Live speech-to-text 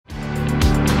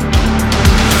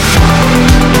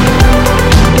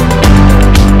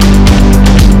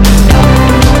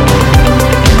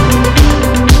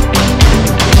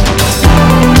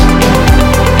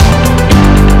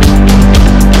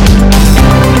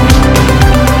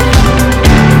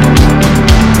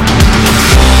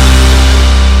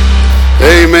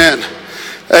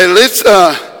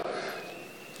Hey,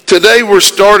 today we're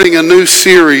starting a new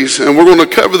series, and we're going to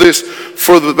cover this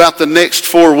for about the next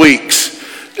 4 weeks.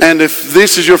 And if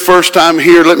this is your first time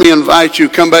here, let me invite you,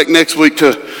 come back next week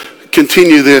to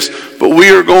continue this. But we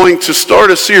are going to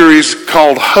start a series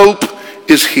called Hope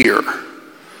is Here.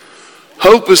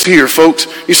 Hope is here, folks.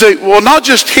 You say, well, not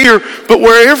just here, but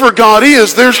wherever God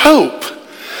is, there's hope.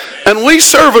 And we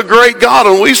serve a great God,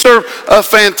 and we serve a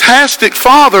fantastic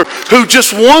Father who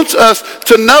just wants us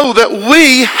to know that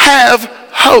we have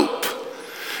hope.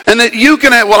 And that you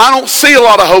can have, well, I don't see a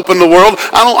lot of hope in the world.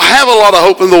 I don't have a lot of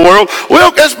hope in the world.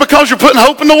 Well, that's because you're putting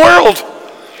hope in the world.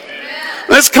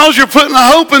 That's because you're putting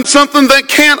hope in something that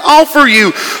can't offer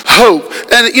you hope.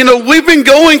 And, you know, we've been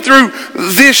going through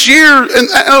this year, and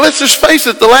let's just face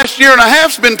it, the last year and a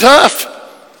half's been tough.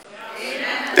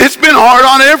 It's been hard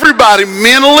on everybody,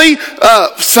 mentally,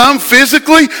 some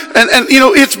physically, and you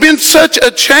know, it's been such a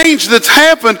change that's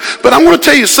happened. But I want to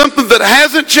tell you something that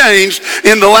hasn't changed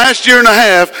in the last year and a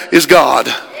half is God.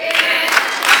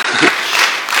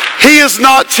 He has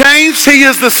not changed. He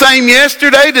is the same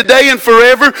yesterday, today, and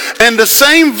forever. And the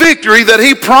same victory that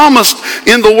He promised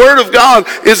in the Word of God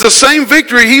is the same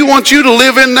victory He wants you to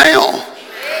live in now.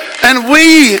 And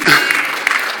we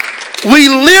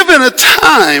live in a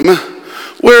time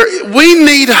where we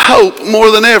need hope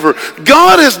more than ever.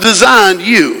 God has designed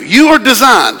you. You are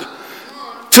designed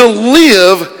to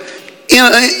live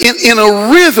in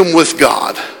a rhythm with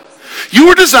God. You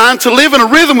were designed to live in a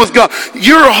rhythm with God.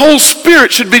 Your whole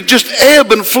spirit should be just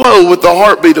ebb and flow with the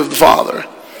heartbeat of the Father.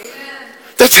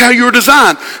 That's how you were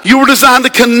designed. You were designed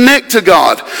to connect to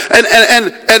God. And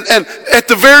at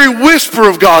the very whisper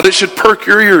of God, it should perk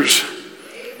your ears.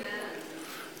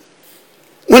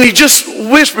 When He just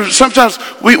whispers, sometimes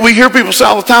we hear people say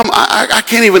all the time, I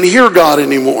can't even hear God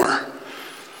anymore.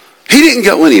 He didn't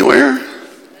go anywhere.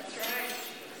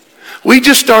 We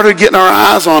just started getting our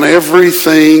eyes on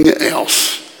everything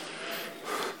else.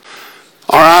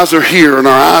 Our eyes are here, and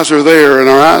our eyes are there, and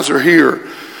our eyes are here.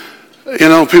 You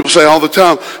know, people say all the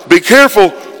time, be careful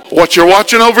what you're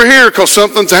watching over here, because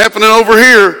something's happening over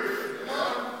here.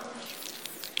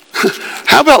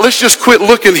 How about let's just quit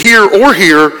looking here or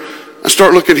here and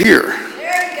start looking here.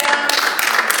 There you go.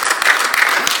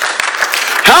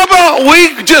 How about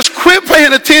we just quit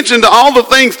paying attention to all the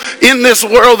things in this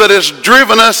world that has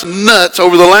driven us nuts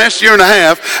over the last year and a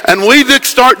half, and we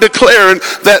start declaring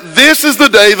that this is the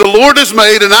day the Lord has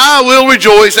made, and I will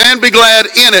rejoice and be glad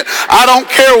in it. I don't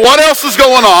care what else is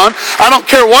going on. I don't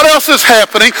care what else is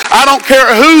happening. I don't care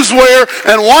who's where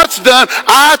and what's done.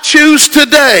 I choose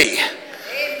today.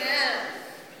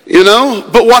 You know,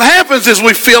 but what happens is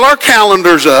we fill our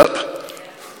calendars up.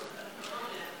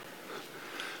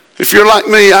 If you're like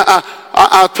me,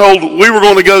 I told we were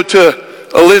going to go to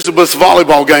Elizabeth's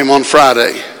volleyball game on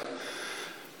Friday.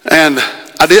 And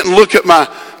I didn't look at my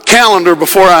calendar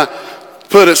before I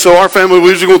put it. So our family,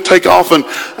 we were going to take off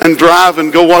and drive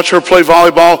and go watch her play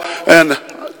volleyball. And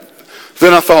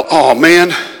then I thought, oh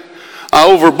man, I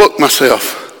overbooked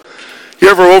myself. You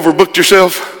ever overbooked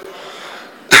yourself?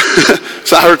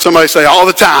 So I heard somebody say all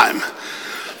the time.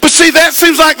 But see, that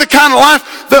seems like the kind of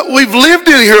life that we've lived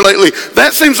in here lately.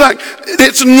 That seems like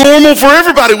it's normal for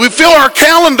everybody. We fill our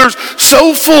calendars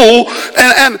so full.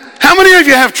 And how many of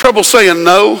you have trouble saying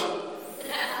no?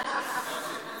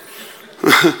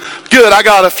 Good, I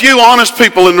got a few honest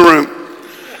people in the room.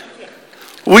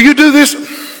 Will you do this?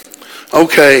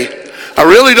 Okay, I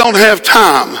really don't have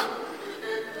time.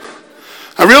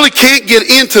 I really can't get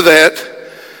into that.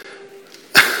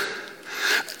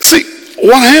 See,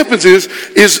 what happens is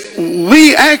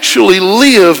we actually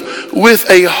live with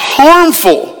a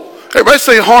harmful, everybody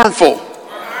say harmful,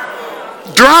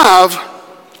 drive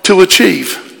to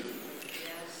achieve.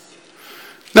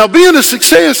 Now, being a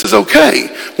success is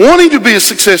okay. Wanting to be a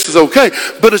success is okay.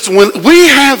 But it's when we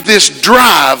have this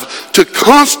drive to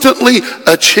constantly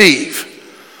achieve.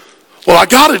 Well, I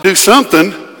got to do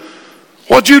something.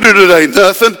 What'd you do today?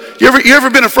 Nothing. You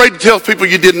ever been afraid to tell people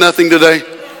you did nothing today?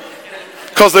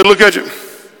 Because they look at you,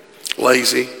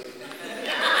 lazy.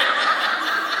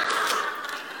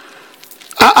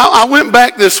 I went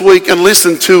back this week and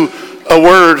listened to a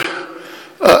word,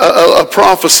 a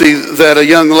prophecy that a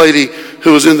young lady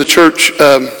who was in the church,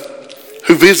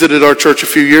 who visited our church a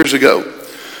few years ago.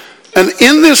 And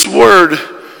in this word,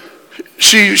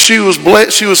 she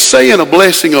was saying a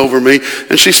blessing over me.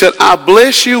 And she said, I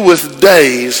bless you with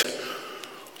days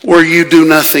where you do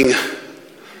nothing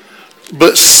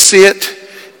but sit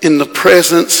in the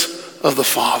presence of the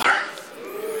Father.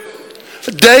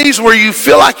 Days where you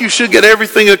feel like you should get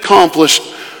everything accomplished,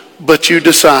 but you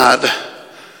decide.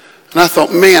 And I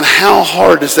thought, man, how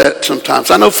hard is that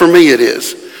sometimes? I know for me it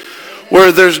is.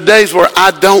 where there's days where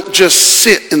I don't just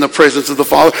sit in the presence of the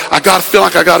Father. I feel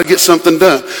like I got to get something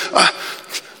done. I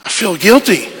feel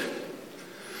guilty.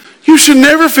 You should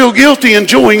never feel guilty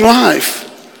enjoying life.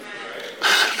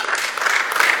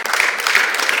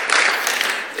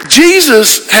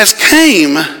 Jesus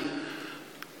came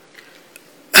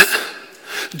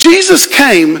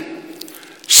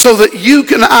so that you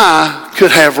and I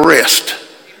could have rest.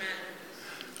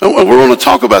 And we're going to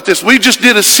talk about this. We just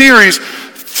did a series,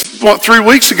 3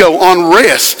 weeks ago on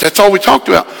rest. That's all we talked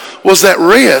about, was that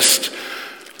rest.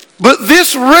 But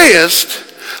this rest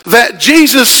that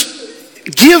Jesus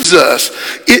gives us,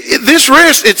 this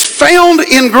rest, it's found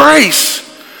in grace.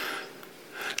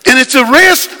 And it's a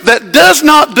rest that does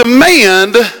not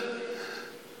demand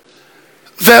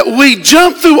that we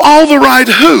jump through all the right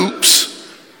hoops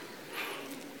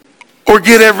or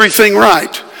get everything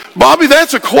right. Bobby,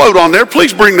 that's a quote on there.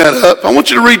 Please bring that up. I want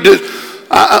you to read this.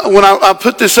 When I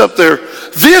put this up there,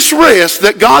 this rest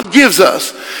that God gives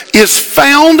us is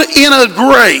found in a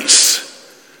grace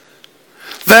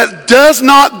that does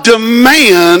not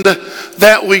demand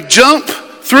that we jump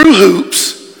through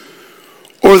hoops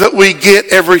or that we get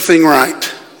everything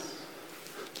right.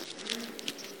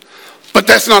 But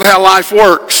that's not how life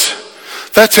works.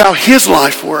 That's how his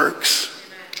life works.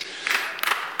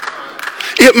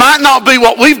 It might not be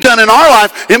what we've done in our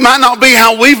life. It might not be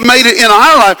how we've made it in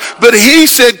our life. But he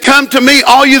said, come to me,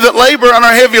 all you that labor and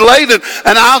are heavy laden,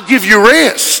 and I'll give you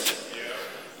rest.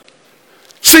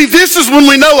 See, this is when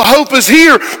we know hope is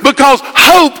here, because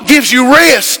hope gives you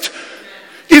rest.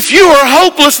 If you are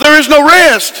hopeless, there is no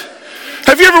rest.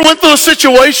 Have you ever went through a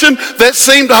situation that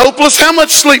seemed hopeless? How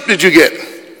much sleep did you get?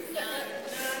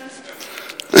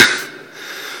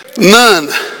 None.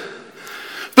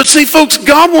 But see, folks,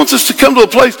 God wants us to come to a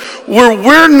place where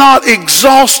we're not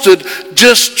exhausted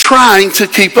just trying to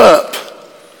keep up.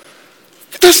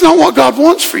 That's not what God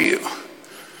wants for you.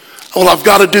 Well, I've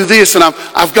got to do this, and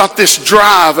I've got this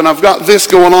drive, and I've got this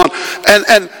going on.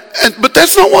 But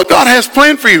that's not what God has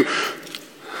planned for you.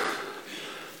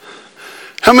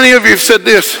 How many of you have said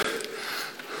this?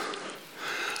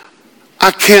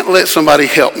 I can't let somebody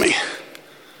help me.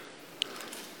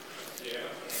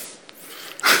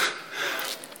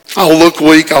 I'll look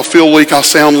weak, I'll feel weak, I'll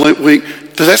sound weak.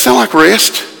 Does that sound like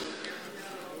rest?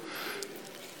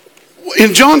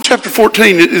 In John chapter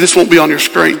 14, this won't be on your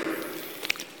screen.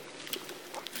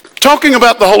 Talking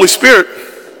about the Holy Spirit,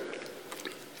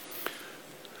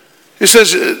 it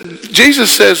says, Jesus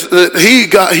says that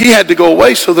he had to go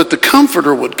away so that the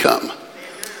Comforter would come.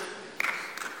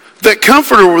 That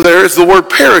Comforter over there is the word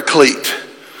paraclete,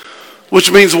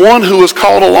 which means one who is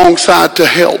called alongside to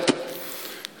help.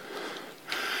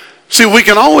 See, we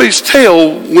can always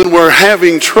tell when we're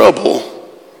having trouble.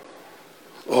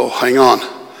 Oh, hang on.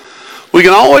 We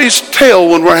can always tell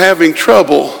when we're having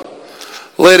trouble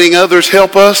letting others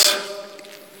help us,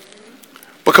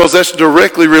 because that's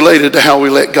directly related to how we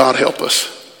let God help us.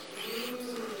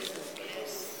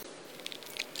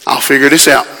 I'll figure this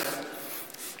out.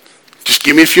 Just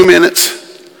give me a few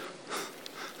minutes.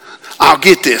 I'll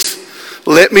get this.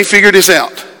 Let me figure this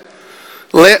out.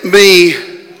 Let me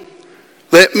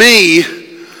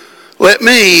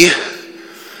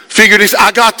figure this.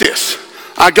 I got this.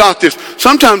 I got this.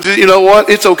 Sometimes, you know what?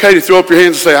 It's okay to throw up your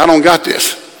hands and say, I don't got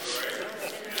this.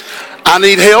 I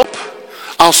need help.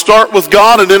 I'll start with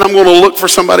God, and then I'm going to look for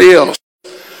somebody else.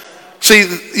 See,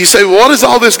 you say, well, what has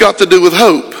all this got to do with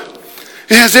hope?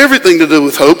 It has everything to do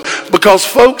with hope, because,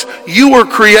 folks, you were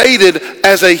created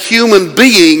as a human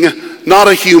being, not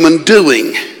a human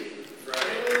doing.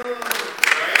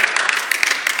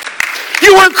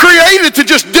 You weren't created to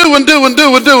just do and do and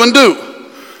do and do and do.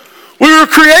 We were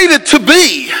created to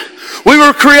be. We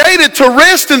were created to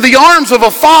rest in the arms of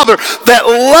a Father that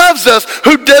loves us,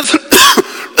 who doesn't,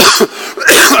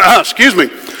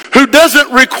 who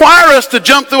doesn't require us to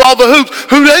jump through all the hoops,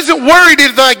 who isn't worried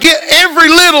if I get every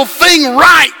little thing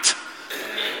right.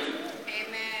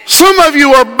 Amen. Some of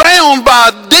you are bound by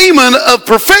a demon of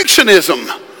perfectionism.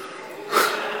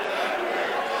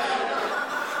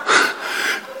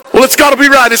 Well, it's got to be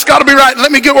right. It's got to be right.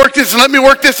 Let me work this, and let me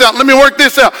work this out. Let me work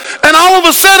this out. And all of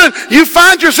a sudden, you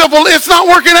find yourself, well, it's not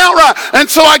working out right. And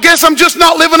so I guess I'm just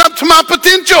not living up to my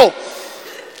potential.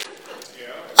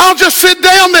 I'll just sit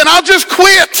down then. I'll just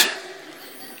quit.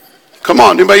 Come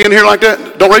on, anybody in here like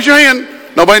that? Don't raise your hand.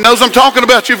 Nobody knows I'm talking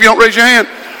about you if you don't raise your hand.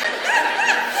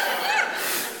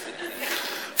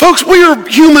 Folks, we are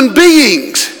human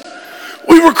beings.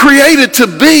 We were created to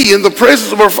be in the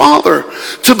presence of our Father,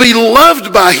 to be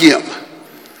loved by Him,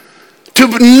 to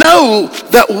know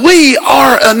that we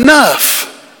are enough.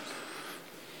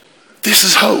 This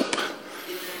is hope.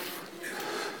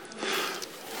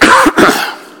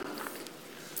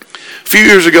 few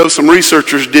years ago, some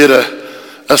researchers did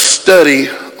a study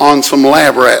on some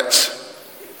lab rats.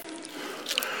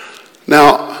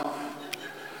 Now,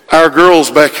 our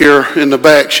girls back here in the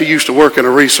back, she used to work in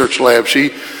a research lab. She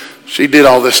did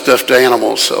all this stuff to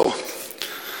animals, so.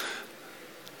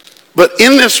 But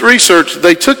in this research,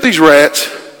 they took these rats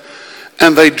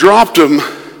and they dropped them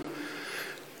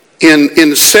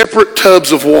in separate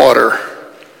tubs of water.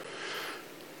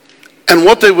 And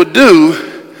what they would do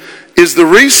is the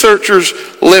researchers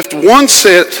left one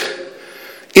set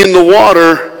in the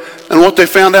water, and what they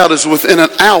found out is within an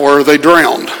hour they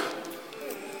drowned.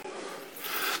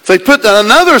 They put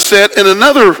another set in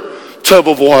another tub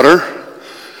of water,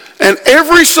 and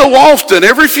every so often,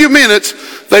 every few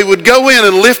minutes, they would go in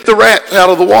and lift the rat out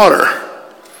of the water.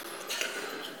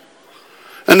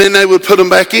 And then they would put them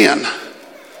back in.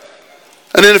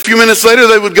 And then a few minutes later,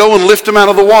 they would go and lift them out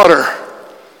of the water.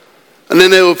 And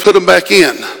then they would put them back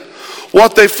in.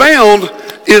 What they found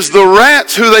is the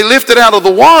rats who they lifted out of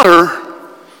the water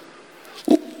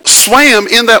swam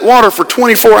in that water for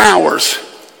 24 hours.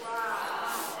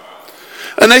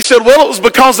 And they said, well, it was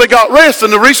because they got rest.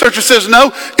 And the researcher says,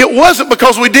 no, it wasn't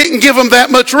because we didn't give them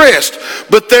that much rest.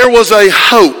 But there was a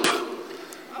hope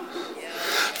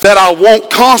that I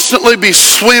won't constantly be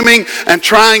swimming and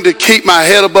trying to keep my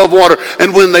head above water.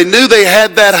 And when they knew they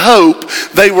had that hope,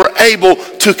 they were able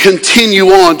to continue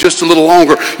on just a little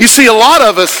longer. You see, a lot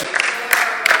of us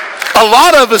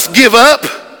give up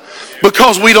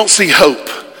because we don't see hope.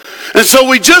 And so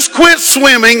we just quit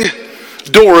swimming.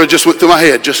 Dora just went through my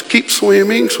head. Just keep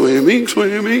swimming, swimming,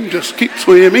 swimming. Just keep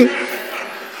swimming.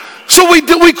 So we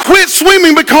quit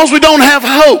swimming because we don't have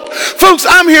hope. Folks,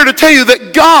 I'm here to tell you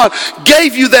that God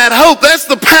gave you that hope. That's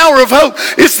the power of hope.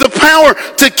 It's the power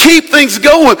to keep things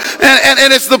going.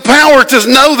 And it's the power to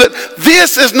know that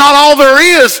this is not all there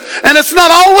is. And it's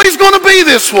not always going to be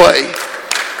this way.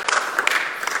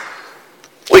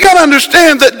 We got to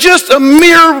understand that just a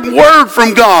mere word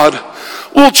from God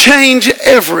will change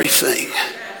everything.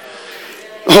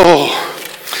 Oh,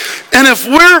 and if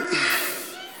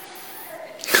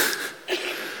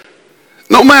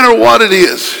no matter what it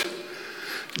is,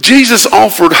 Jesus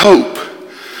offered hope.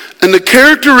 And the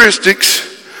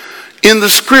characteristics in the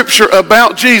scripture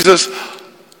about Jesus,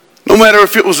 no matter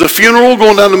if it was a funeral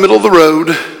going down the middle of the road,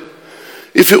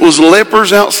 if it was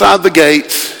lepers outside the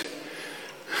gates,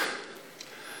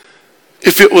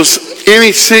 if it was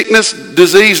any sickness,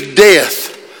 disease, death,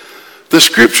 the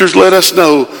scriptures let us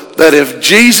know that if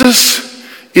Jesus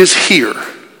is here,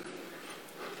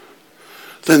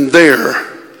 then there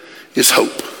is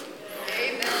hope.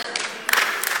 Amen.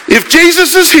 If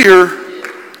Jesus is here,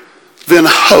 then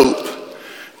hope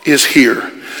is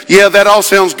here. Yeah, that all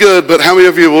sounds good, but how many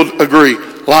of you will agree?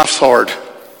 Life's hard.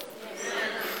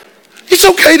 It's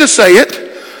okay to say it.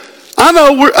 I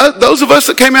know those of us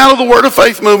that came out of the Word of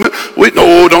Faith movement,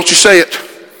 no, don't you say it.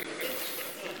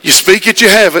 You speak it, you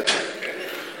have it.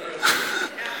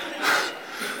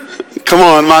 Come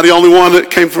on, am I the only one that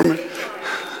came from it?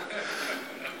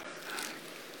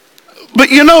 But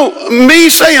you know, me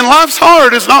saying life's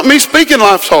hard is not me speaking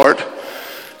life's hard.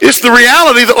 It's the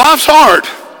reality that life's hard.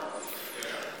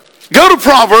 Go to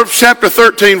Proverbs chapter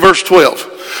 13, verse 12.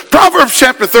 Proverbs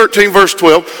chapter 13, verse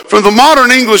 12, from the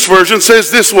Modern English Version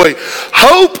says this way: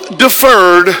 hope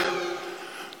deferred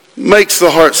makes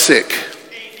the heart sick.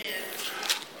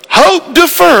 Hope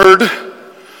deferred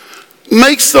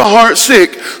makes the heart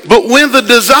sick, but when the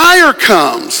desire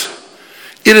comes,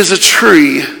 it is a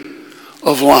tree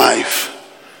of life.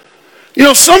 You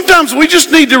know, sometimes we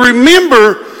just need to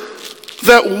remember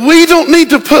that we don't need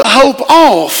to put hope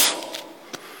off.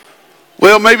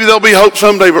 Well, maybe there'll be hope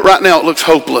someday, but right now it looks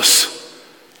hopeless.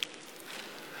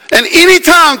 And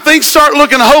anytime things start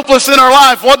looking hopeless in our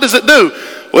life, what does it do?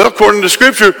 Well, according to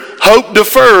Scripture, hope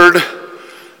deferred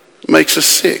makes us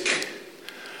sick.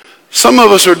 Some of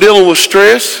us are dealing with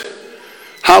stress,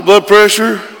 high blood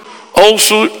pressure,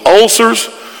 ulcers,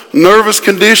 nervous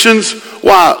conditions.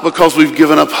 Why? Because we've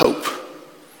given up hope.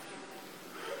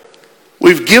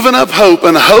 We've given up hope,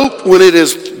 and hope, when it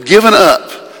is given up,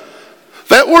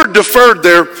 that word deferred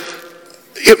there,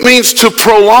 it means to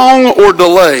prolong or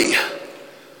delay.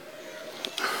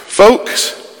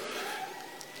 Folks,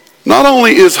 not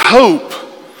only is hope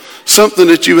something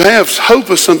that you have, hope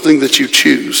is something that you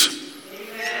choose.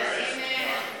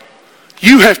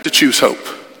 You have to choose hope.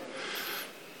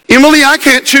 Emily, I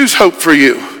can't choose hope for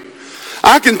you.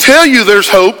 I can tell you there's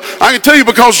hope. I can tell you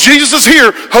because Jesus is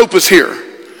here, hope is here.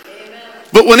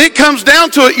 But when it comes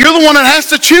down to it, you're the one that has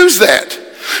to choose that.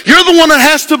 You're the one that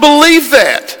has to believe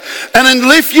that. And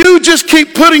if you just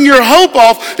keep putting your hope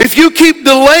off, if you keep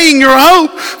delaying your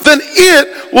hope, then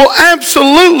it will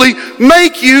absolutely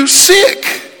make you sick.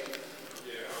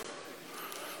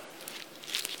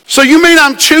 So you mean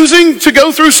I'm choosing to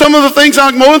go through some of the things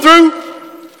I'm going through?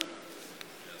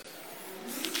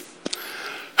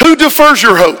 Who defers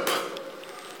your hope?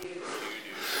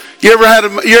 You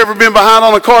ever been behind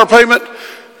on a car payment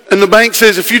and the bank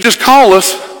says, if you just call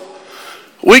us,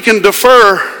 we can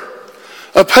defer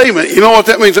a payment? You know what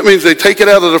that means? That means they take it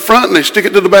out of the front and they stick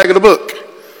it to the back of the book.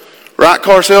 Right,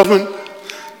 car salesman?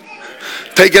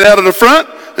 Take it out of the front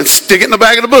and stick it in the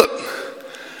back of the book.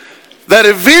 That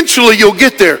eventually you'll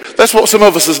get there. That's what some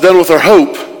of us has done with our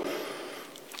hope.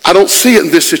 I don't see it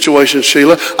in this situation,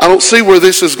 Sheila. I don't see where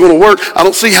this is going to work. I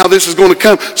don't see how this is going to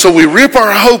come. So we rip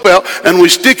our hope out and we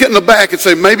stick it in the back and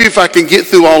say, maybe if I can get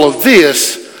through all of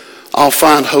this, I'll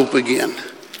find hope again.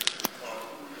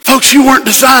 Folks, you weren't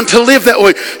designed to live that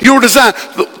way. You were designed.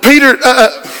 Peter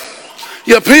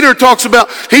talks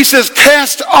about, he says,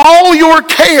 cast all your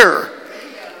care.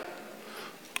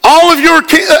 All of your,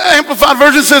 Amplified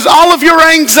Version says, all of your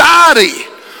anxiety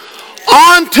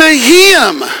onto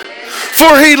him.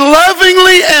 For he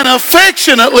lovingly and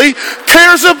affectionately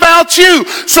cares about you.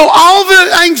 So all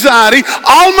the anxiety,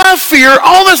 all my fear,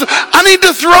 all this, I need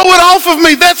to throw it off of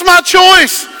me. That's my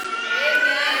choice.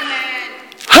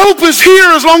 Hope is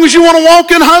here as long as you want to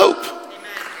walk in hope.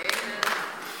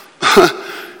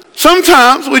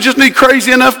 Sometimes we just need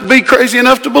crazy enough to be crazy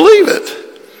enough to believe it.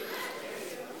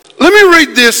 Let me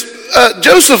read this.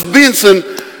 Joseph Benson,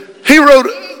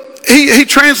 he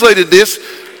translated this.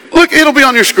 Look, it'll be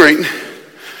on your screen.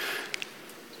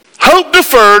 Hope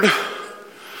deferred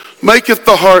maketh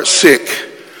the heart sick.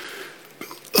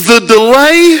 The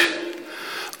delay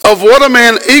of what a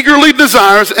man eagerly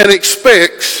desires and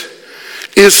expects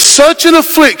is such an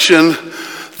affliction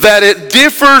that it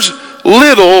differs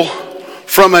little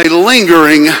from a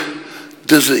lingering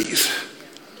disease.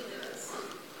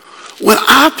 When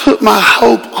I put my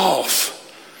hope off,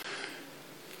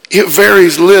 it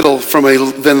varies little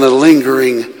than a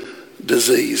lingering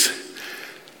disease.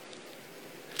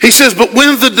 He says, but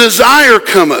when the desire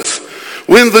cometh,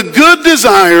 when the good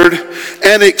desired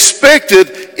and expected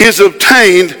is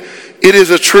obtained, it is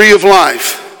a tree of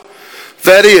life.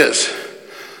 That is,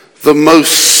 the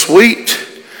most sweet,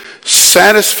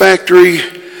 satisfactory,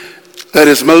 that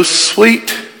is most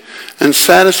sweet and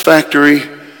satisfactory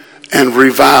and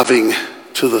reviving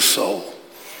to the soul.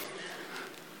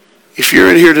 If you're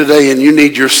in here today and you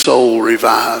need your soul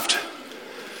revived,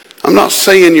 I'm not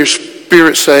saying your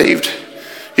spirit saved.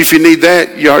 If you need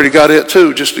that, you already got it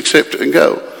too. Just accept it and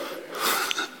go.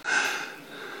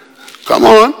 Come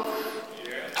on.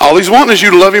 All he's wanting is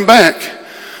you to love him back.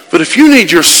 But if you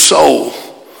need your soul,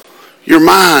 your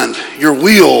mind, your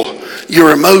will,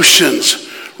 your emotions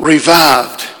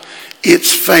revived,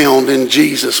 it's found in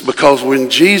Jesus. Because when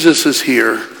Jesus is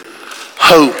here,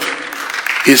 hope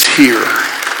is here.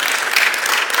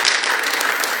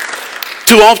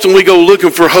 Too often we go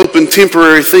looking for hope in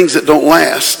temporary things that don't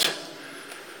last.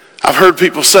 I've heard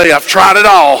people say, I've tried it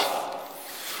all.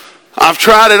 I've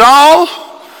tried it all,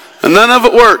 and none of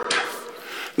it worked.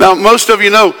 Now, most of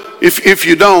you know, if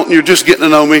you don't, you're just getting to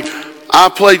know me, I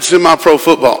played semi-pro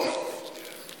football.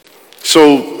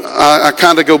 So I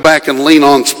kind of go back and lean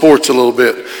on sports a little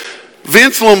bit.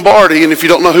 Vince Lombardi, and if you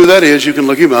don't know who that is, you can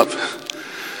look him up.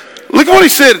 Look at what he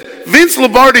said. Vince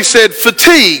Lombardi said,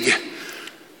 fatigue.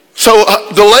 So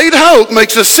delayed hope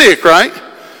makes us sick, right?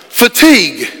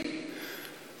 Fatigue.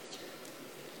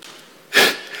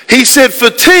 He said,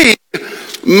 fatigue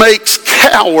makes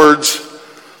cowards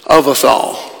of us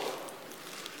all.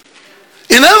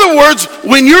 In other words,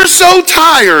 when you're so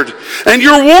tired and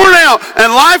you're worn out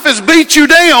and life has beat you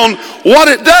down, what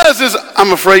it does is,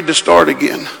 I'm afraid to start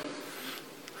again.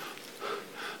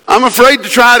 I'm afraid to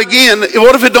try it again.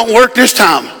 What if it don't work this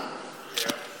time?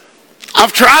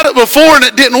 I've tried it before and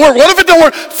it didn't work. What if it don't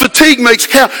work? Fatigue makes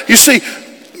cowards. You see,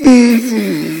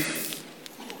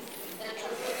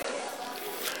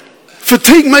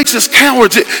 fatigue makes us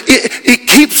cowards. It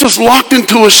keeps us locked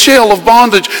into a shell of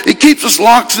bondage. It keeps us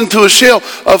locked into a shell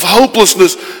of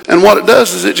hopelessness. And what it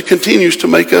does is it continues to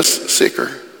make us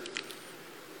sicker.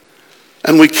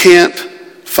 And we can't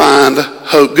find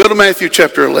hope. Go to Matthew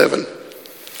chapter 11.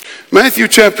 Matthew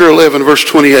chapter 11, verse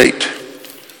 28.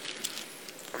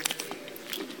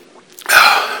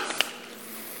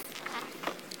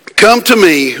 Come to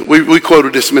me. We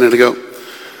quoted this a minute ago.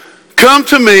 Come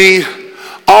to me,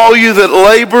 all you that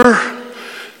labor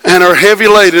and are heavy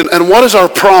laden. And what is our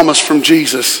promise from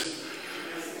Jesus?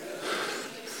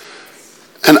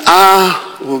 And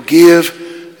I will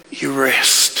give you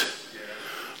rest.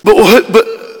 But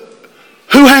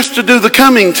who has to do the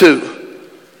coming to?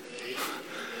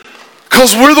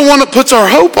 Because we're the one that puts our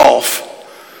hope off.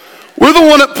 We're the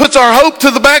one that puts our hope to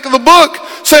the back of the book,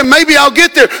 saying maybe I'll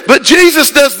get there. But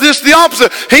Jesus does this the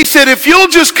opposite. He said, if you'll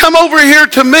just come over here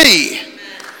to me,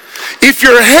 if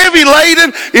you're heavy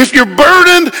laden, if you're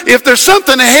burdened, if there's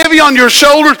something heavy on your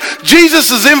shoulders,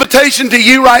 Jesus' invitation to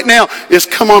you right now is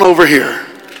come on over here.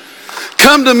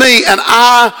 Come to me and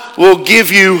I will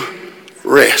give you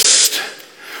rest.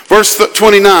 Verse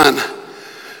 29.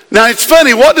 Now it's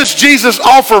funny, what does Jesus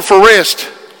offer for rest?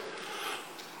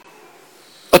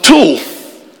 A tool.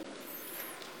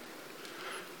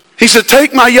 He said,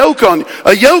 take my yoke on you.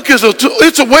 A yoke is a tool.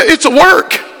 It's a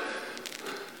work.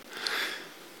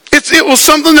 It was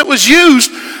something that was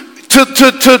used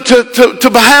to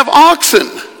have oxen.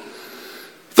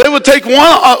 They would take one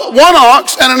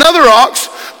ox and another ox,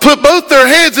 put both their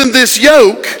heads in this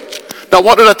yoke. Now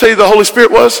what did I tell you the Holy Spirit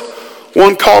was?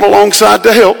 One called alongside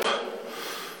to help.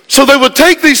 So they would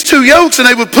take these two yokes and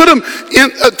they would put them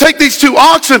in, take these two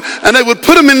oxen and they would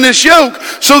put them in this yoke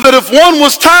so that if one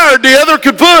was tired, the other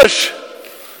could push.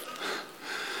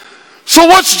 So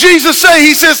what's Jesus say?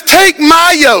 He says, take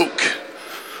my yoke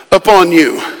upon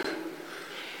you.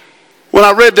 When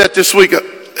I read that this week,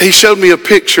 he showed me a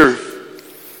picture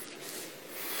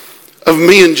of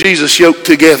me and Jesus yoked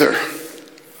together.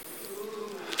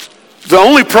 The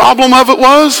only problem of it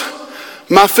was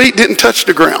my feet didn't touch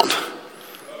the ground.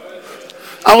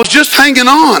 I was just hanging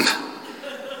on.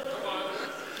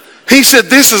 He said,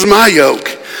 this is my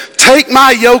yoke. Take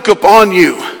my yoke upon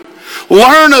you.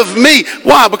 Learn of me.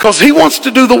 Why? Because he wants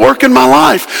to do the work in my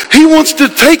life. He wants to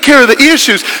take care of the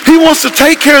issues. He wants to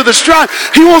take care of the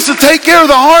strife. He wants to take care of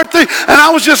the hard thing. And I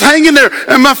was just hanging there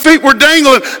and my feet were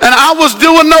dangling and I was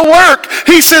doing no work.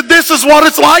 He said, this is what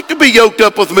it's like to be yoked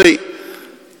up with me.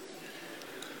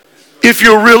 If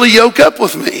you're really yoked up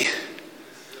with me.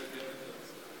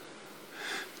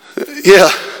 Yeah.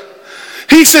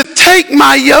 He said, take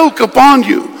my yoke upon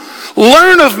you.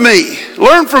 Learn of me.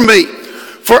 Learn from me.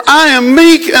 For I am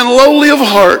meek and lowly of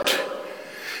heart,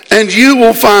 and you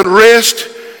will find rest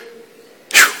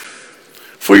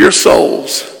for your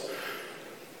souls.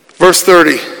 Verse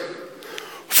 30.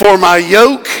 For my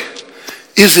yoke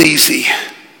is easy.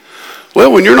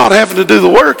 Well, when you're not having to do the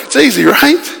work, it's easy,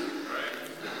 right?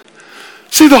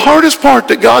 See, the hardest part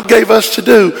that God gave us to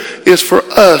do is for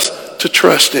us to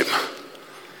trust him.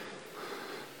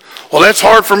 Well, that's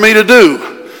hard for me to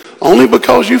do. Only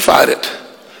because you fight it.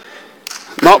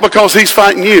 Not because he's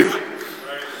fighting you.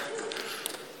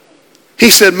 He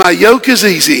said, my yoke is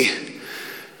easy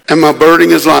and my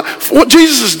burden is light. What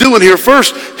Jesus is doing here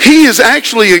first, he is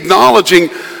actually acknowledging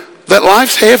that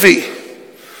life's heavy,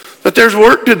 that there's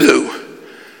work to do.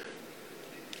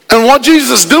 And what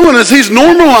Jesus is doing is he's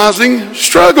normalizing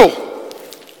struggle.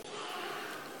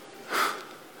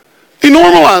 He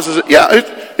normalizes it. Yeah,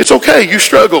 it's okay, you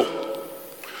struggle.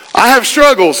 I have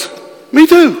struggles. Me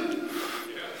too.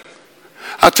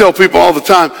 I tell people all the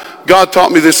time, God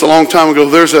taught me this a long time ago.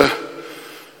 There's a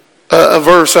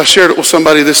verse, I shared it with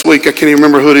somebody this week. I can't even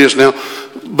remember who it is now.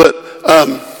 But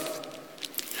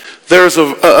there's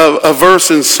a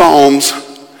verse in Psalms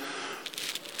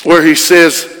where he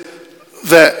says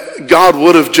that God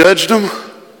would have judged them,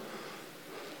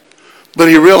 but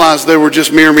he realized they were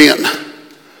just mere men.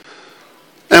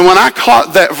 And when I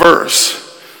caught that verse,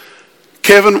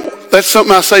 Kevin, that's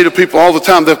something I say to people all the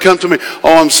time. They'll come to me,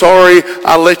 oh, I'm sorry,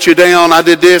 I let you down, I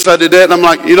did this, I did that. And I'm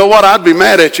like, you know what? I'd be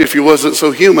mad at you if you wasn't so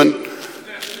human.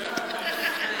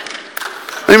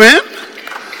 Amen?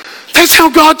 That's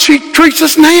how God treats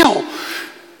us now.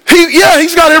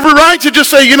 He's got every right to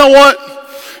just say, you know what?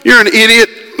 You're an idiot.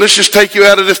 Let's just take you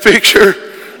out of this picture.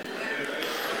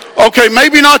 Okay,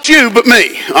 maybe not you, but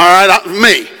me. All right,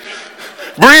 me.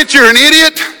 Brent, you're an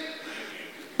idiot.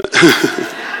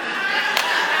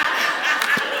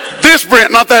 This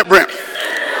Brent, not that Brent.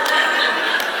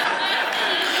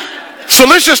 So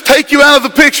let's just take you out of the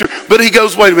picture. But he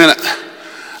goes, wait a minute.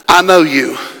 I know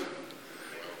you.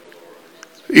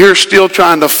 You're still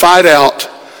trying to fight out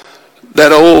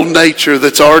that old nature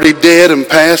that's already dead and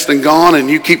past and gone, and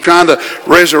you keep trying to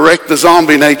resurrect the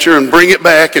zombie nature and bring it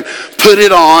back and put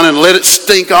it on and let it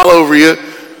stink all over you.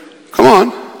 Come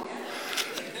on.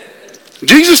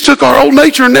 Jesus took our old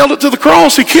nature and nailed it to the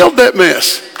cross. He killed that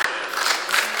mess.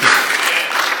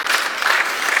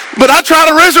 But I try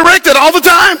to resurrect it all the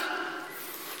time.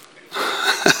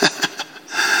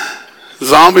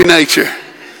 Zombie nature.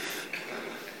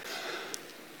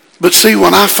 But see,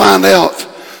 when I find out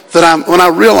that when I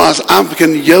realize I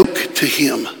can yoke to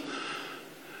him,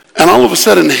 and all of a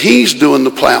sudden he's doing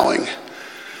the plowing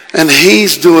and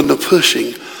he's doing the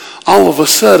pushing, all of a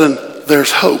sudden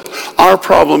there's hope. Our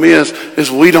problem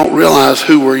is we don't realize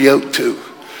who we're yoked to.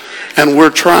 And we're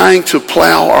trying to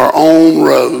plow our own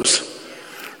rows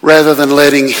rather than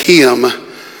letting him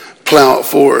plow it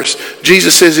for us.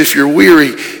 Jesus says, if you're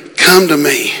weary, come to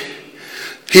me.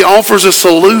 He offers a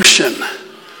solution.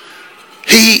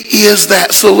 He is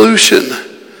that solution.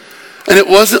 And it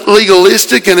wasn't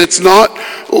legalistic, and it's not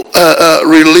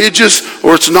religious,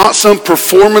 or it's not some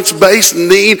performance-based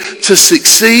need to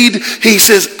succeed. He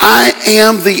says, I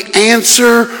am the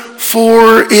answer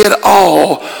for it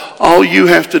all. All you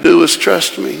have to do is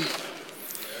trust me.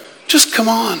 Just come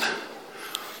on.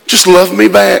 Just love me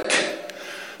back.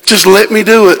 Just let me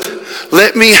do it.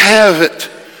 Let me have it.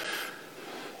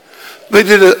 They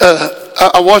did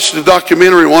I watched a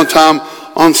documentary one time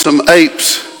on some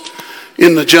apes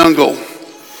in the jungle.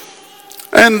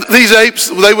 And these apes,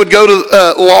 they would go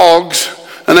to logs,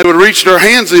 and they would reach their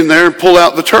hands in there and pull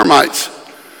out the termites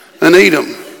and eat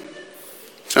them.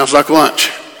 Sounds like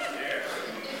lunch.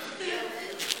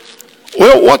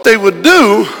 Well, what they would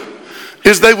do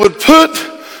is they would put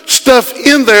stuff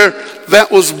in there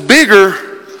that was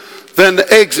bigger than the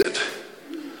exit.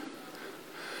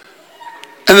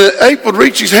 And the ape would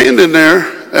reach his hand in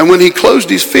there, and when he closed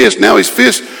his fist, now his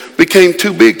fist became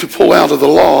too big to pull out of the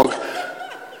log.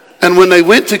 And when they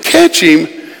went to catch him,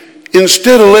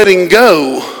 instead of letting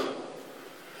go,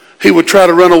 he would try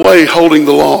to run away holding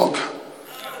the log.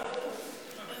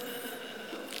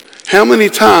 How many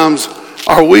times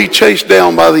are we chased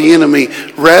down by the enemy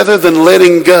rather than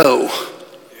letting go?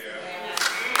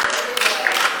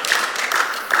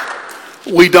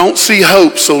 We don't see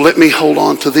hope, so let me hold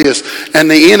on to this. And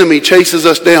the enemy chases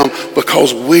us down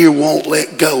because we won't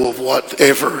let go of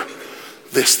whatever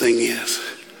this thing is.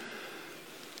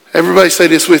 Everybody say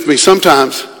this with me.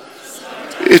 Sometimes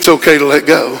it's okay to let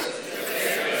go.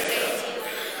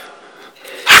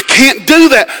 I can't do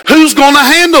that. Who's going to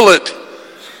handle it?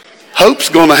 Hope's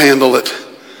going to handle it.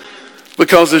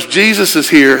 Because if Jesus is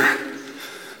here,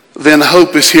 then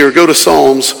hope is here. Go to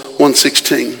Psalms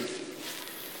 116.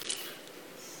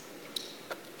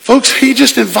 Folks, he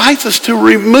just invites us to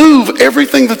remove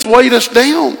everything that's weighed us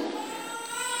down.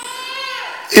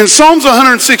 In Psalms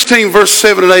 116, verse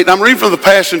 7 and 8, I'm reading from the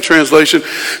Passion Translation.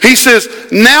 He says,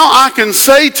 now I can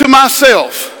say to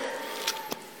myself.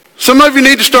 Some of you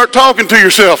need to start talking to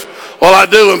yourself. Well, I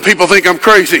do, and people think I'm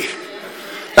crazy.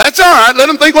 That's all right. Let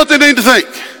them think what they need to think.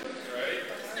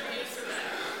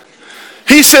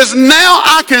 He says, now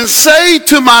I can say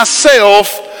to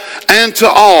myself and to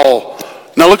all.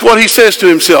 Now look what he says to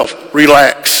himself.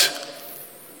 Relax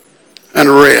and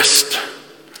rest.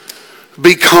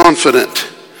 Be confident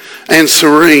and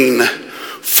serene.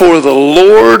 For the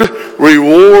Lord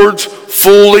rewards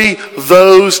fully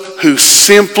those who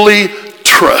simply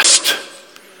trust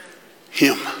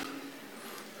him.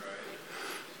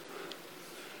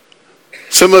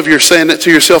 Some of you are saying that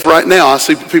to yourself right now. I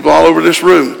see people all over this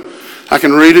room. I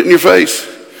can read it in your face.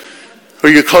 Or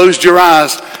you closed your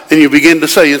eyes and you begin to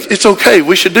say, it's okay,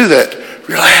 we should do that.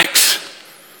 Relax.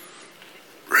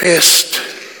 Rest.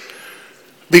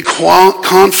 Be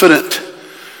confident.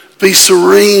 Be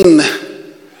serene.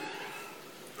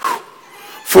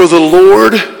 For the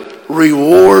Lord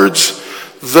rewards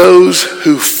fully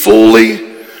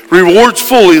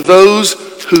those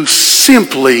who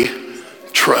simply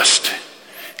trust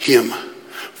him.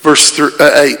 Verse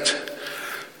 8.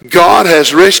 God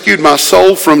has rescued my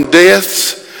soul from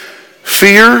death's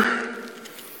fear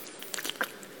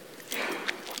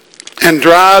and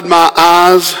dried my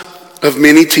eyes of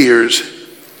many tears.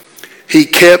 He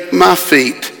kept my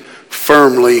feet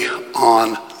firmly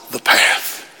on the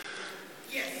path.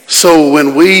 So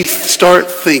when we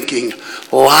start thinking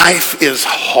life is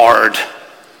hard,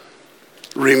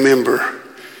 remember,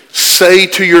 say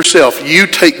to yourself, you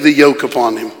take the yoke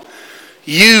upon him.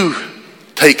 You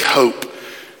take hope.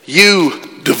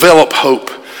 You develop hope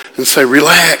and say,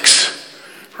 relax,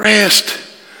 rest.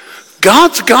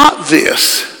 God's got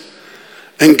this,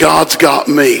 and God's got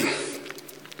me.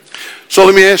 So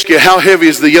let me ask you, how heavy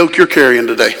is the yoke you're carrying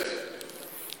today?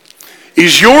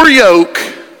 Is your yoke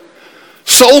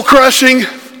soul-crushing,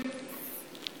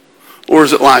 or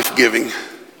is it life-giving?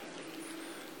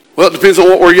 Well, it depends on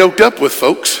what we're yoked up with,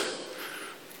 folks.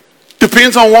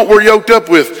 Depends on what we're yoked up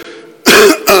with.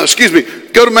 Excuse me.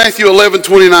 Go to Matthew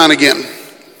 11:29 again.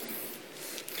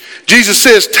 Jesus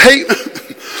says, take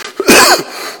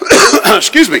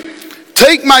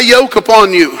my yoke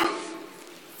upon you.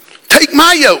 Take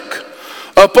my yoke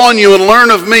upon you and learn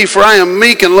of me, for I am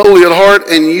meek and lowly at heart,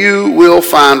 and you will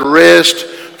find rest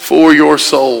for your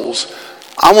souls.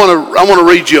 I want to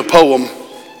read you a poem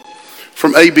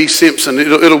from A.B. Simpson.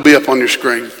 It'll be up on your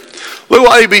screen. Look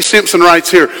what A.B. Simpson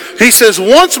writes here. He says,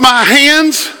 once my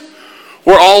hands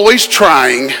were always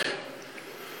trying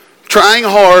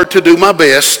hard to do my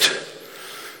best.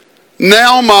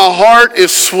 Now my heart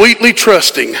is sweetly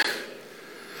trusting,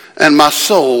 and my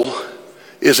soul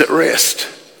is at rest.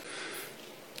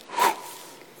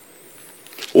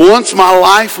 Once my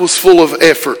life was full of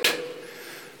effort.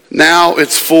 Now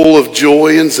it's full of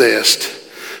joy and zest.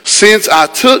 Since I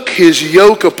took his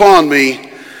yoke upon me,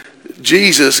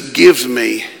 Jesus gives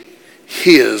me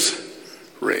his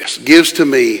rest. Gives to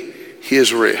me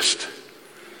his rest.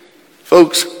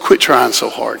 Folks, quit trying so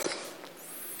hard.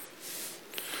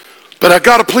 But I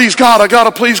got to please God. I got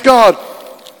to please God.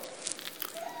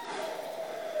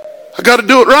 I got to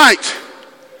do it right.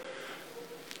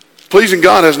 Pleasing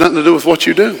God has nothing to do with what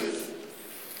you do.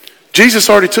 Jesus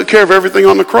already took care of everything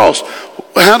on the cross.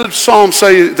 How did Psalm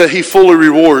say that he fully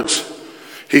rewards?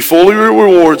 He fully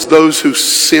rewards those who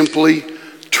simply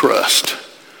trust.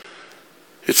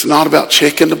 It's not about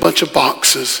checking a bunch of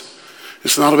boxes.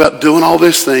 It's not about doing all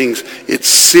these things. It's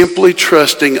simply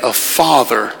trusting a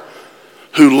Father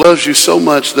who loves you so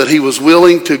much that he was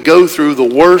willing to go through the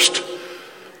worst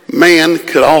man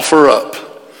could offer up.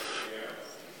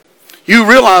 You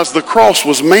realize the cross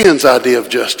was man's idea of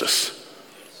justice.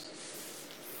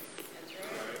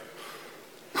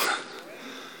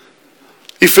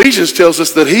 Ephesians tells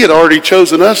us that he had already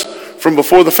chosen us from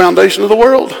before the foundation of the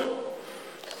world.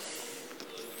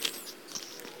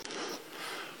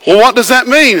 Well, what does that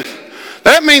mean?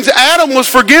 That means Adam was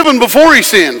forgiven before he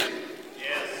sinned.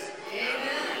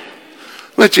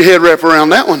 Let your head wrap around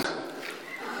that one.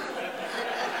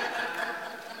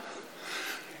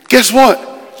 Guess what?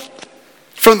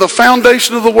 From the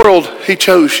foundation of the world, he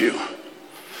chose you.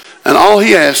 And all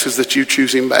he asks is that you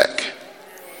choose him back.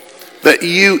 That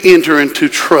you enter into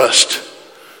trust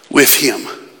with him.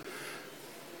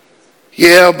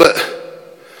 Yeah, but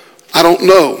I don't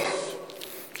know.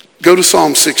 Go to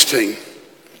Psalm 16.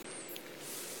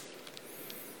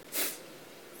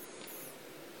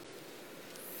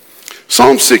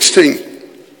 Psalm 16.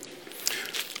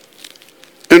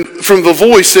 And from the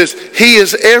voice says, he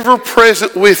is ever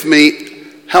present with me.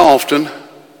 How often?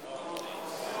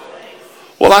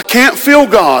 Well, I can't feel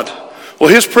God. Well,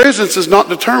 his presence is not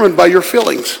determined by your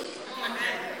feelings.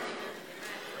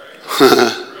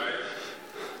 I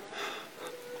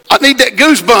need that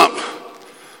goosebump.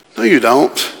 No, you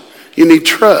don't. You need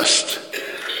trust.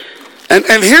 And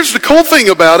here's the cool thing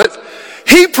about it.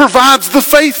 He provides the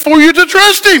faith for you to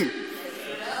trust him.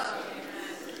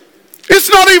 It's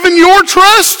not even your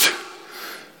trust.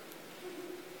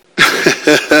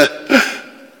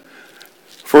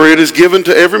 For it is given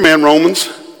to every man, Romans.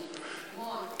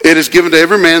 It is given to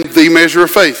every man the measure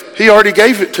of faith. He already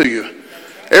gave it to you.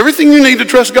 Everything you need to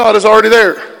trust God is already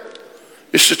there.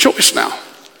 It's a choice now.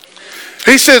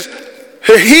 He says,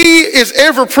 he is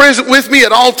ever present with me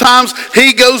at all times.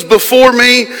 He goes before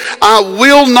me. I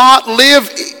will not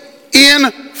live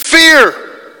in fear.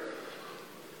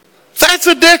 That's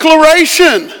a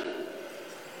declaration.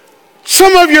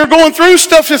 Some of you are going through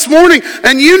stuff this morning,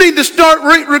 and you need to start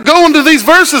going to these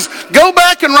verses. Go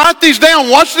back and write these down.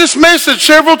 Watch this message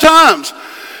several times.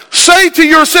 Say to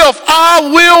yourself, I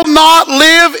will not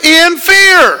live in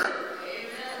fear.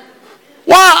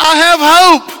 Why? I have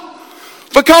hope.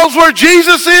 Because where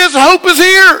Jesus is, hope is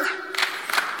here.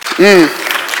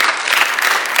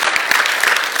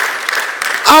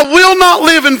 I will not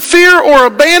live in fear or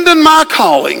abandon my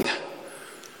calling.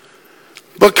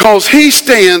 Because he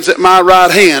stands at my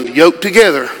right hand, yoked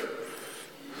together.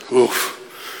 Oof.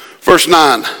 Verse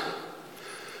 9.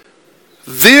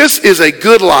 This is a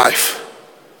good life.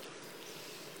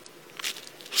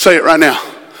 Say it right now.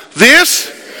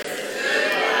 This.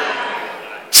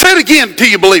 Say it again until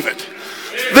you believe it.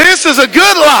 This is a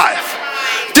good life.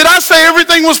 Did I say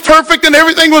everything was perfect and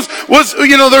everything was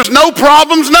there's no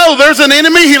problems? No, there's an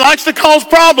enemy. He likes to cause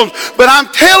problems. But I'm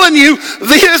telling you,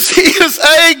 this is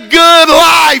a good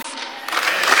life.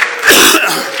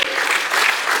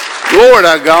 Lord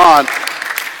our God.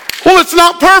 Well, it's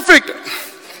not perfect.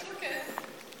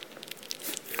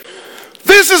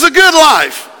 This is a good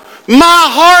life. My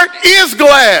heart is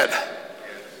glad.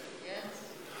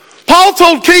 Paul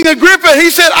told King Agrippa,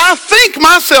 he said, I think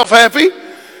myself happy.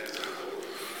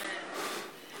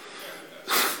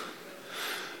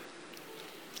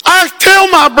 I tell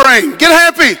my brain, get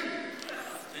happy.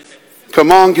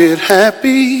 Come on, get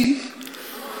happy.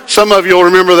 Some of you will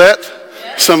remember that.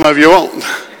 Some of you won't.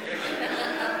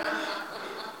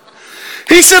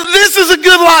 He said, this is a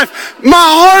good life. My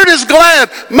heart is glad.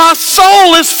 My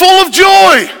soul is full of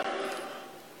joy.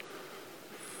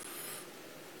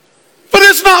 But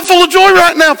it's not full of joy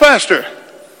right now, Pastor.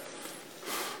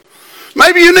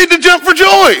 maybe you need to jump for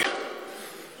joy.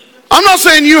 I'm not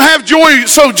saying you have joy,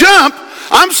 so jump.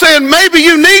 I'm saying maybe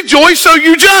you need joy, so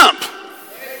you jump.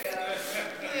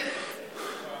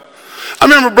 I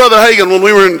remember Brother Hagin when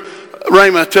we were in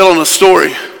Rhema telling a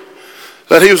story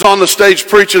that he was on the stage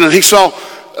preaching, and he saw,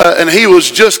 and he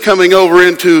was just coming over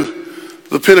into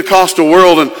the Pentecostal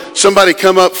world, and somebody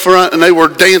come up front and they were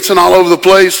dancing all over the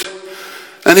place.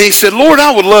 And he said, Lord,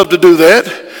 I would love to do that.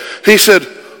 He said,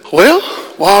 well,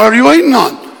 what are you waiting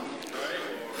on?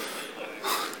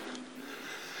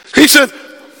 He said,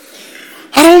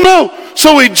 I don't know.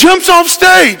 So he jumps off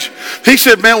stage. He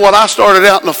said, man, what I started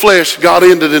out in the flesh, God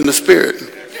ended in the spirit.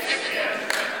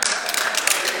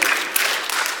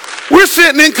 We're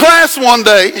sitting in class one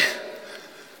day,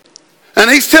 and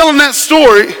he's telling that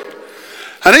story.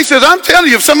 And he says, I'm telling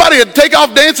you, if somebody would take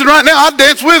off dancing right now, I'd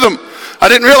dance with them. I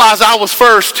didn't realize I was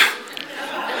first.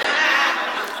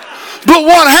 But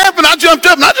what happened, I jumped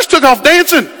up and I just took off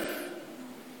dancing.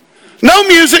 No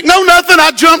music, no nothing.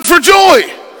 I jumped for joy.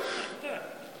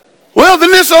 Well,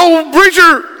 then this old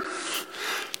preacher,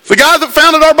 the guy that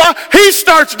founded our body, he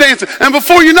starts dancing. And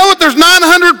before you know it, there's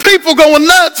 900 people going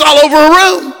nuts all over a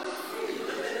room.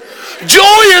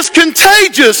 Joy is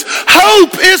contagious.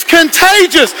 Hope is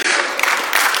contagious.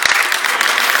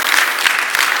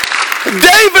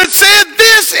 David said,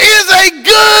 this is a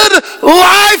good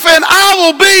life and I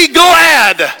will be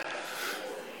glad.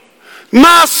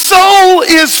 My soul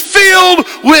is filled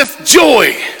with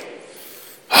joy.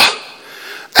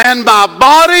 And my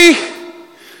body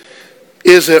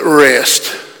is at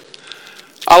rest.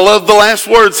 I love the last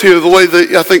words here, the way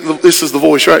that, I think this is the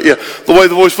voice, right? Yeah, the way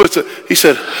the voice puts it. He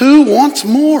said, who wants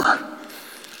more?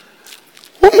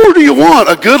 What more do you want?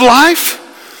 A good life?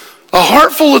 A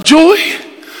heart full of joy?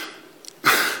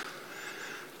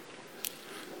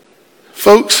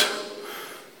 Folks,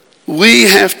 we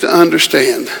have to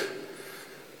understand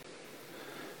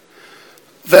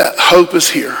that hope is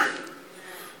here.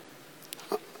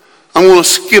 I'm going to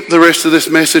skip the rest of this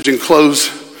message and close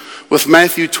with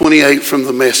Matthew 28 from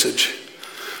the Message.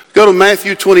 Go to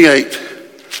Matthew 28.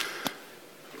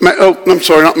 Oh, I'm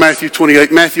sorry, not Matthew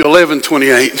 28. Matthew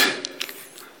 11:28.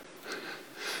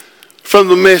 From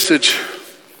the Message.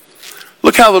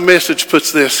 Look how the Message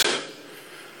puts this.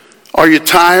 Are you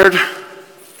tired?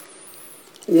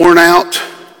 Worn out?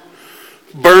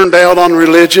 Burned out on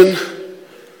religion?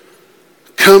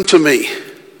 Come to me.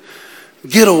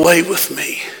 Get away with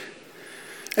me.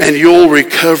 And you'll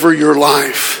recover your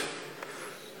life.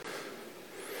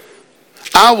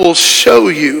 I will show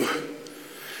you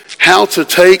how to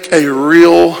take a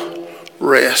real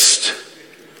rest.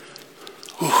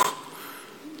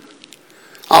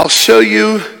 I'll show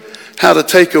you how to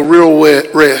take a real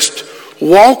rest.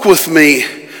 Walk with me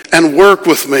and work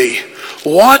with me.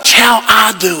 Watch how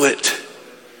I do it.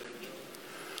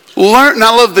 Learn, and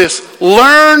I love this,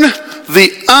 learn the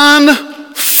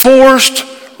unforced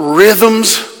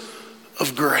rhythms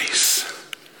of grace.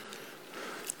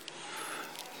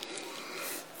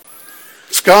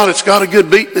 It's got a good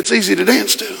beat and it's easy to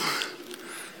dance to.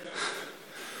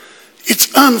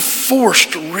 It's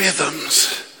unforced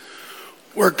rhythms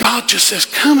where God just says,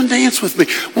 come and dance with me.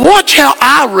 Watch how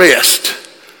I rest.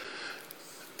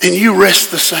 And you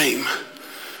rest the same.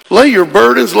 Lay your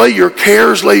burdens, lay your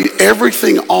cares, lay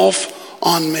everything off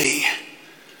on me.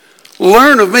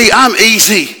 Learn of me. I'm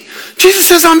easy. Jesus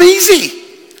says I'm easy.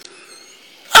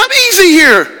 I'm easy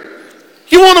here.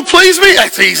 You want to please me?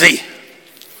 That's easy.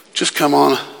 Just come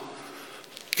on.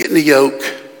 Get in the yoke.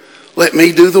 Let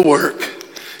me do the work.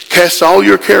 Cast all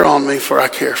your care on me, for I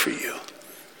care for you.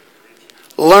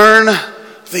 Learn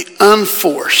the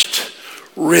unforced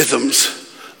rhythms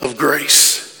of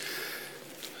grace.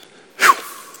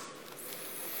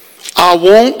 I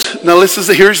won't, now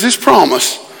here's this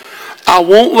promise. I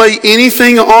won't lay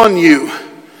anything on you.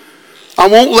 I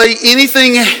won't lay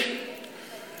anything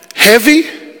heavy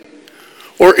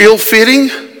or ill-fitting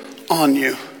on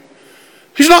you.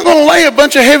 He's not going to lay a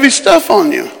bunch of heavy stuff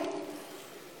on you.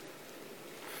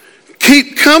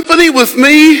 Keep company with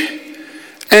me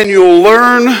and you'll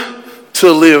learn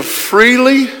to live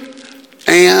freely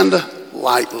and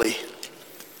lightly.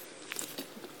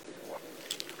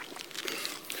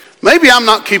 Maybe I'm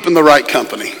not keeping the right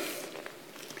company.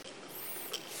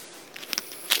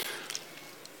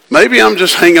 Maybe I'm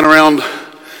just hanging around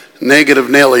negative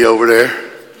Nelly over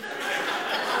there.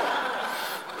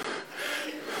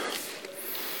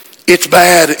 It's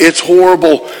bad. It's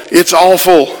horrible. It's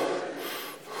awful.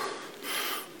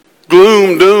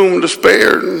 Gloom, doom,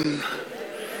 despair.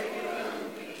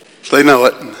 They know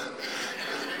it.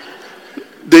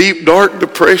 Deep, dark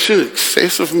depression,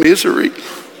 excessive misery.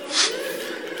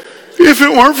 If it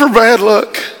weren't for bad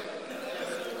luck,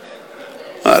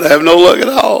 I'd have no luck at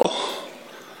all.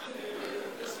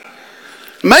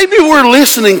 Maybe we're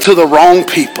listening to the wrong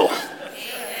people.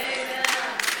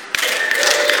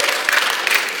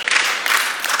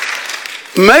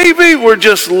 Maybe we're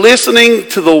just listening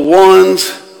to the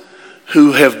ones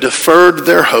who have deferred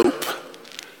their hope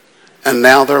and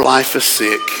now their life is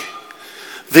sick.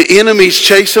 The enemies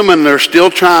chase them and they're still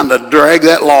trying to drag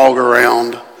that log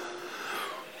around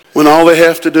when all they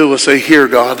have to do is say, here,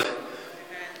 God,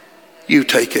 you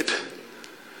take it.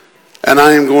 And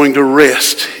I am going to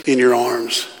rest in your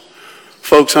arms.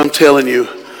 Folks, I'm telling you,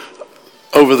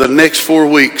 over the next 4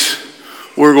 weeks,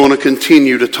 we're going to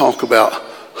continue to talk about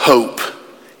hope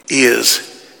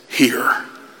is here.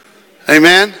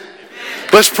 Amen?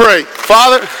 Let's pray.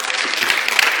 Father,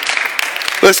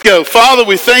 let's go. Father,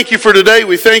 we thank you for today.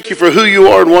 We thank you for who you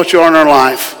are and what you are in our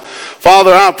life.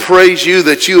 Father, I praise you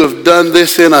that you have done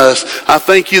this in us. I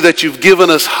thank you that you've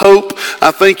given us hope. I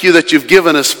thank you that you've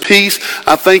given us peace.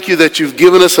 I thank you that you've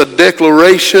given us a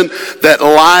declaration that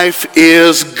life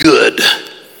is good.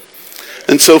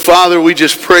 And so, Father, we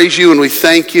just praise you and we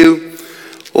thank you.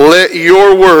 Let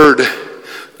your word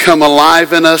come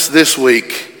alive in us this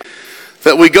week.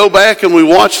 That we go back and we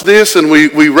watch this and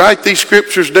we write these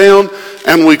scriptures down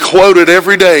and we quote it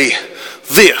every day.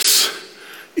 This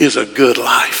is a good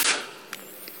life.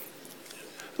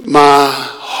 My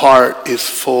heart is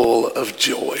full of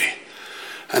joy.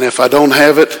 And if I don't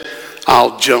have it,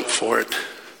 I'll jump for it.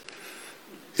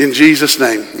 In Jesus'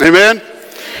 name. Amen?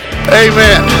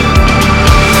 Amen.